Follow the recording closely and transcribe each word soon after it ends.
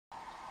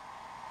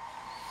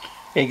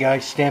Hey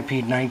guys,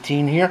 Stampede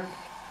 19 here.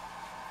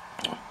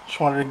 Just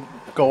wanted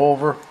to go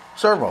over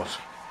servos.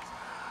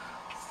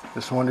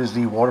 This one is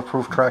the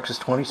waterproof Traxxas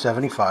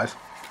 2075,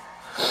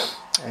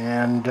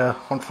 and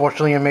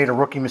unfortunately I made a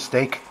rookie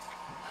mistake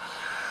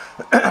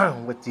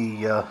with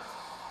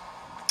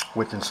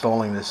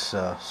installing this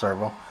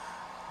servo.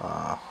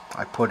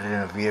 I put it in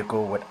a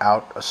vehicle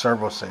without a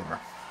servo saver.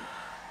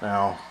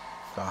 Now,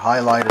 the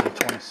highlight of the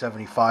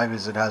 2075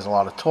 is it has a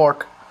lot of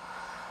torque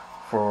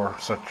for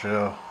such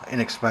an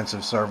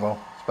inexpensive servo.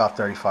 It's about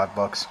 35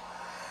 bucks.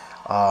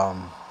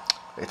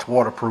 It's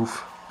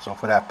waterproof, so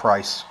for that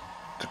price,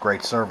 it's a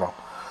great servo.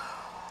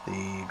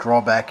 The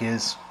drawback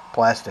is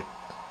plastic.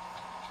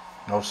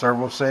 No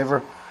servo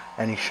saver,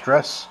 any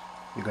stress,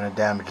 you're going to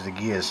damage the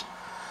gears.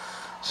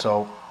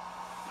 So,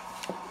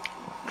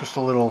 just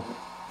a little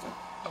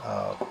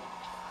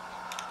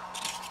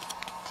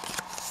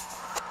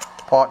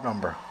part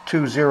number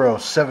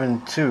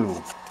 2072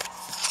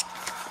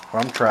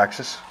 from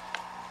Traxxas.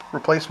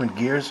 Replacement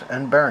gears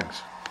and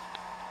bearings.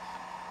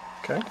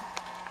 Okay.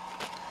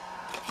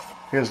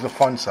 Here's the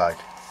fun side.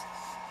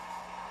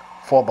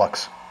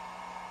 $4.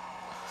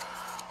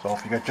 So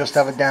if you just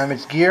have a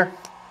damaged gear,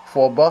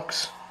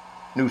 $4,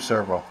 new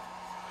servo.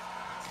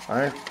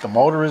 Alright, the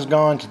motor is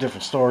gone, it's a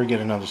different story,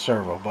 get another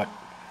servo. But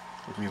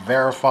if you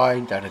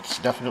verified that it's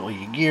definitely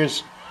your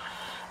gears,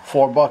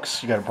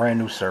 $4, you got a brand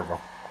new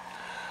servo.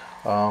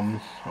 I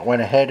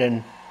went ahead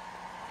and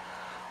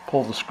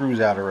pulled the screws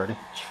out already.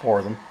 It's 4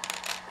 of them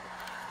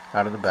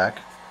out of the back.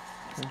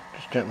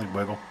 Just gently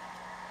wiggle.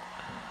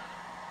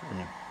 And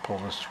you pull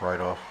this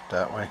right off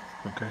that way.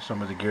 Okay, some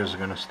of the gears are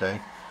going to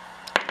stay.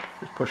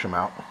 Just push them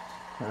out.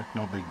 Right,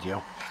 no big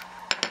deal.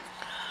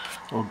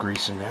 A little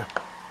grease in there.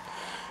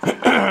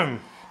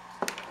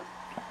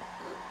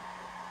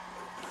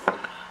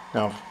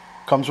 Now,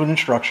 comes with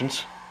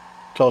instructions.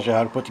 Tells you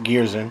how to put the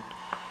gears in.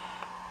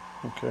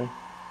 Okay.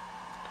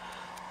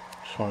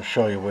 Just want to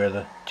show you where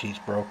the teeth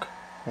broke.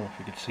 I don't know if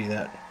you can see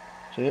that.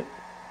 See it?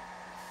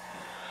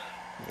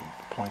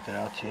 Point it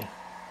out to you.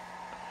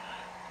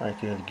 Right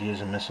there, the gears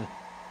are missing.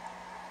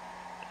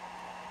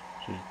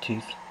 See the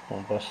teeth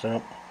all busted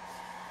up.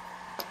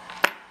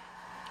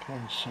 Okay,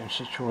 same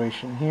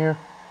situation here.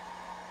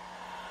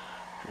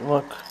 If you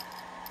look,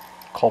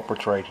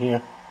 culprit's right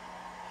here.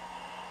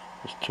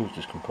 This tooth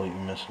is completely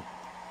missing.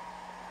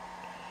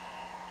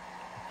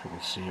 If you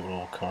can see a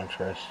little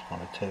contrast on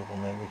the table,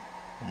 maybe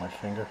on my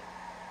finger.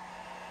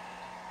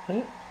 See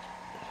it?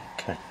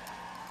 Okay.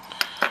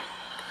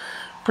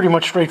 Pretty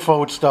much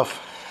straightforward stuff.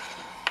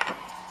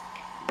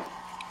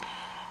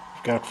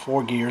 You've got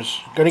 4 gears.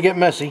 You're gonna get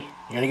messy.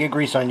 You're gonna get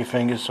grease on your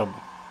fingers, so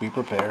be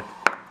prepared.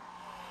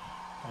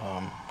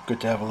 Good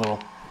to have a little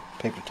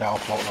paper towel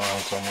floating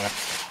around somewhere,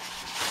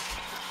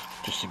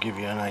 just to give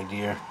you an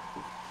idea.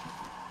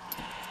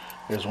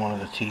 There's one of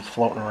the teeth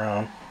floating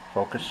around.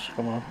 Focus,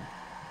 come on.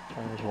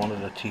 There's one of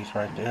the teeth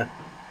right there.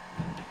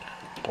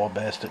 Poor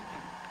bastard.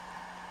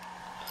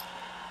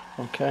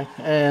 Okay,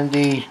 and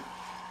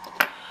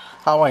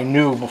how I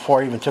knew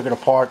before I even took it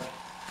apart,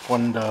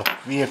 when the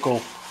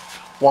vehicle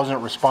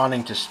wasn't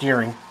responding to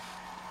steering.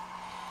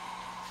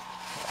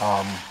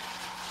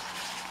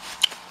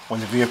 When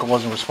the vehicle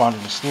wasn't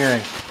responding to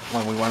steering,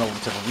 when we went over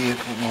to the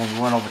vehicle, when we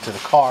went over to the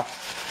car,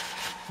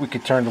 we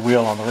could turn the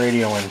wheel on the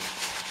radio and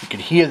you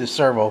could hear the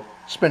servo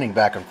spinning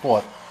back and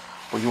forth,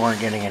 but you weren't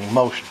getting any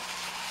motion.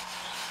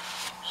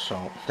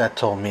 So that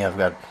told me I've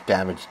got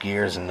damaged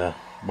gears, and the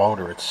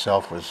motor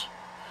itself was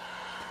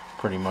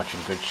pretty much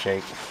in good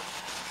shape.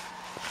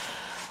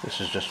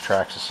 This is just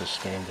Traxxas'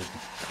 standard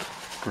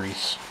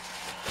grease.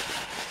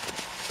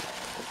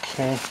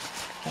 Okay,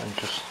 I'm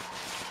just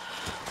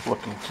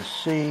looking to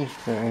see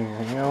if there's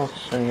anything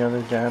else, any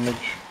other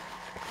damage.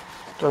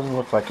 Doesn't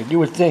look like it. You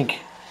would think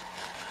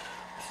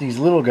these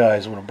little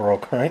guys would have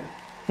broke, right?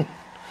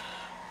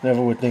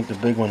 Never would think the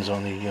big one's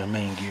on the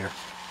main gear.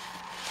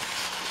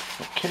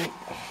 Okay,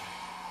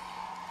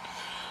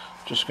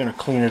 just going to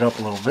clean it up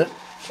a little bit.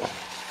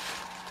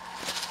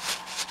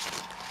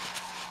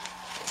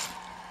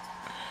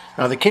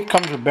 Now the kit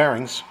comes with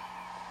bearings.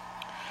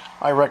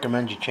 I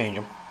recommend you change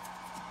them.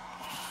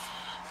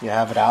 You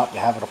have it out, you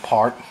have it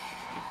apart.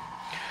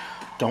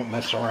 Don't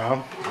mess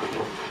around.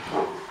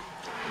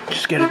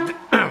 Just get it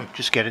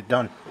just get it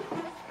done.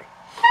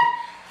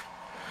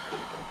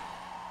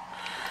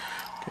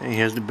 Okay,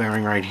 here's the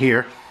bearing right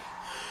here.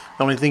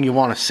 The only thing you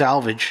want to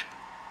salvage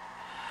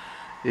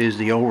is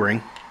the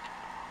O-ring.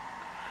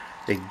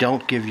 They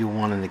don't give you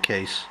one in the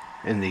case,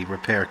 in the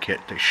repair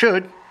kit. They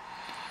should.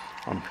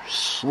 I'm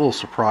a little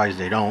surprised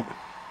they don't.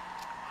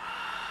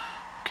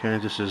 Okay,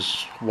 this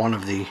is one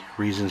of the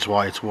reasons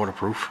why it's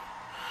waterproof,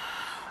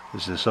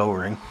 is this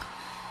O-ring.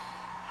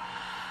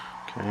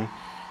 Okay,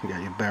 you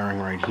got your bearing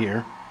right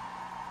here.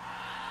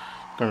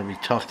 Gonna be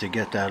tough to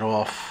get that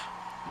off.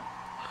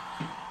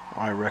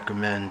 I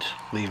recommend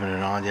leaving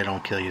it on. They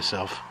don't kill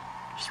yourself.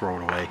 Just throw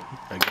it away.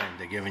 Again,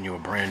 they're giving you a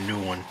brand new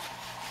one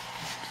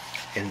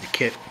in the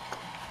kit.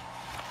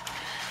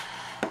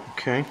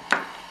 Okay.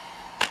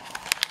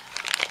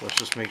 Let's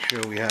just make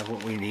sure we have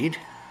what we need.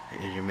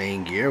 Here's your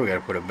main gear. We got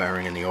to put a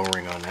bearing in the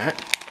O-ring on that.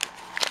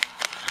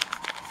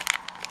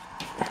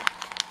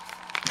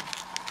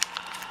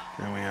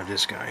 Then we have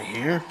this guy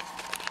here.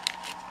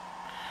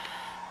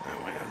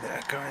 Then we have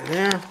that guy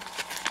there.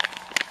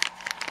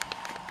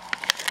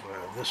 We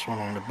have this one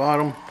on the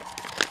bottom.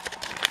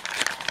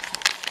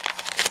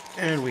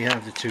 And we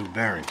have the two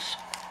bearings.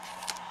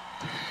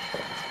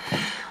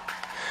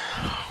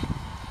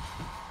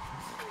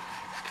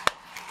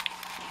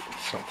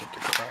 Something to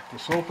crack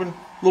this open.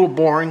 A little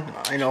boring,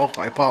 I know,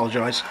 I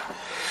apologize.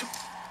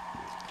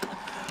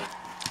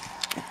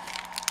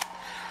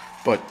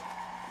 But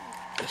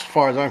as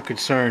far as I'm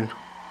concerned,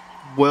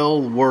 well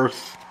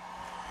worth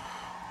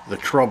the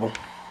trouble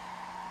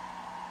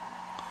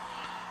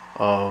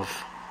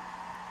of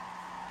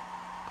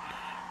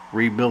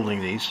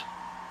rebuilding these.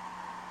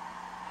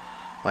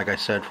 Like I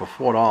said, for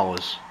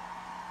 $4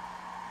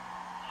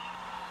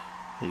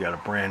 you got a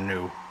brand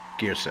new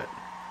gear set.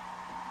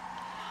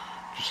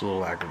 Just a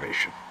little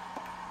aggravation.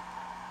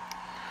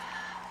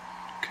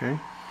 Okay, I'm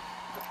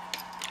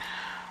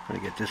going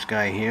to get this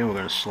guy here. We're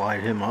going to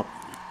slide him up.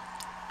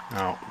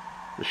 Now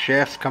the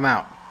shafts come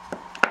out.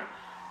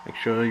 Make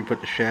sure you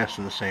put the shafts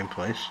in the same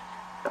place.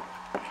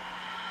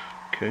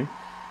 Okay,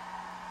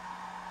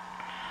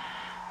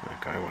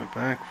 that guy went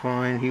back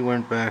fine, he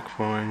went back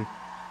fine,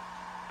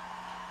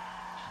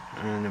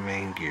 and the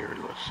main gear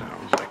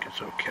sounds like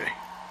it's okay.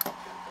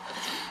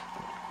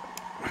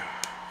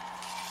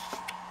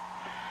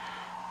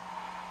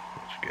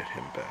 Let's get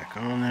him back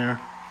on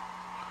there.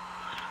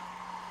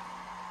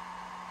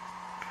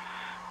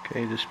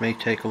 Okay, this may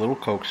take a little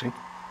coaxing.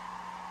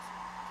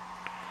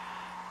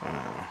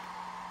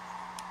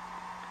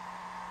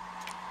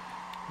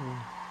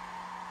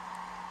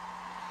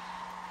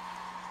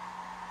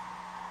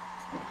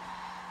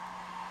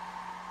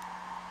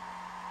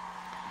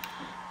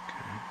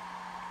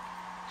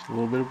 It's a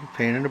little bit of a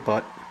pain in the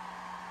butt.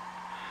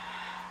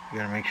 You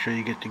gotta make sure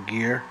you get the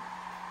gear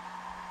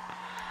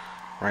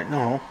right in the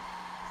hole.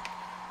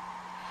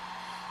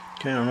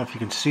 Okay, I don't know if you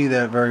can see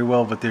that very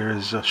well, but there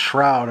is a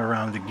shroud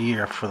around the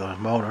gear for the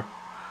motor,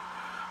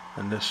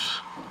 and this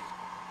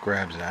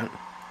grabs that.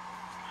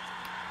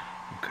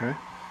 Okay.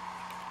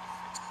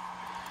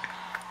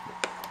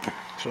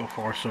 So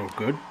far so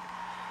good.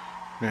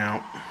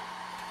 Now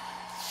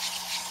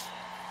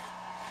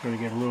I'm going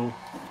to get a little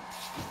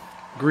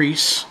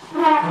grease.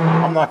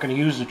 I'm not going to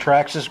use the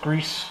Traxxas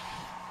grease.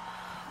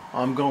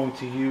 I'm going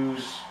to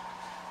use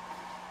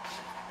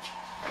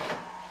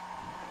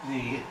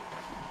the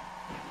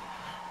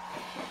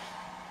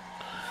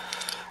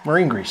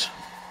marine grease.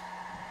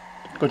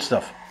 Good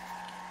stuff.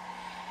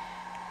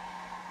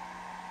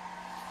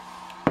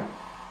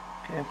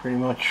 Okay, pretty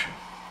much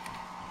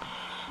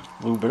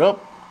lube it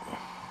up.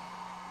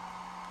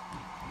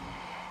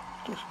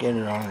 Just get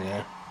it on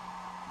there.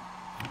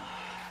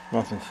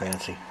 Nothing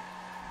fancy.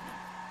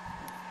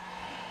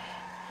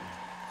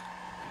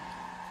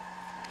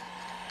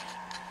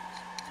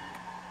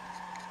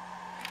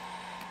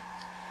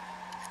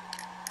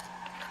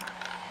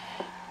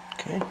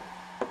 Okay.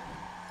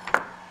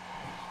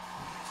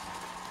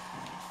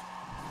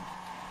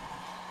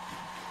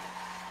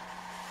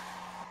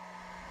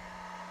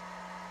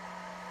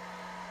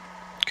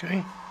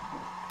 Okay.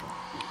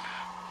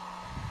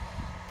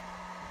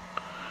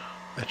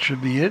 That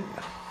should be it.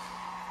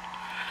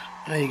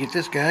 Now you get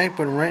this guy,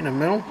 put him right in the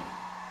middle.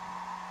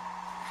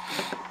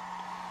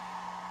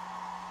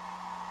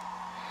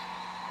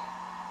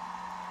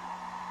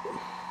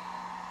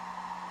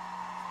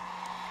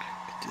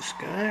 Get this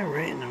guy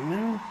right in the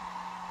middle.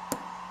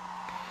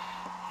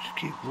 Just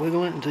keep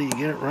wiggling until you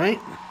get it right.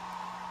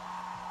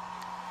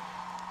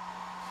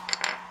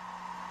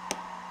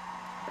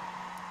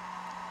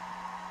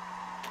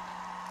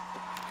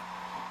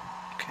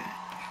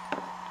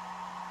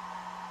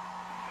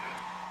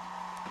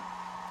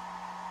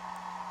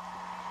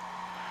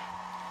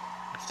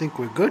 I think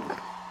we're good.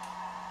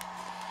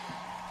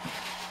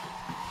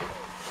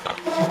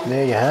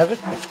 There you have it.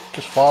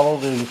 Just follow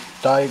the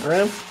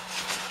diagram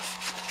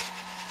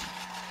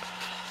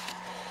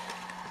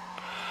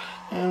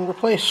and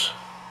replace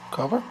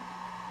cover.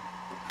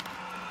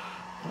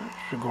 That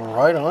should go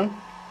right on.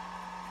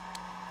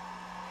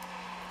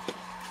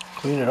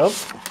 Clean it up.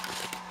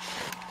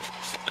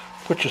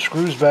 Put your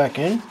screws back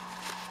in,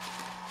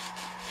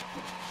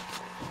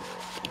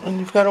 and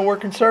you've got a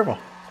working servo.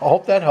 I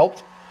hope that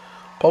helped.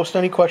 Post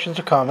any questions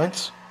or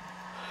comments.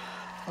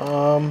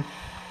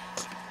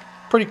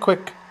 Pretty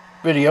quick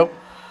video.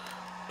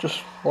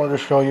 Just wanted to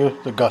show you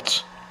the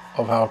guts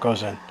of how it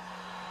goes in.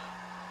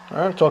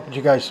 Alright, talking to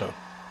you guys soon.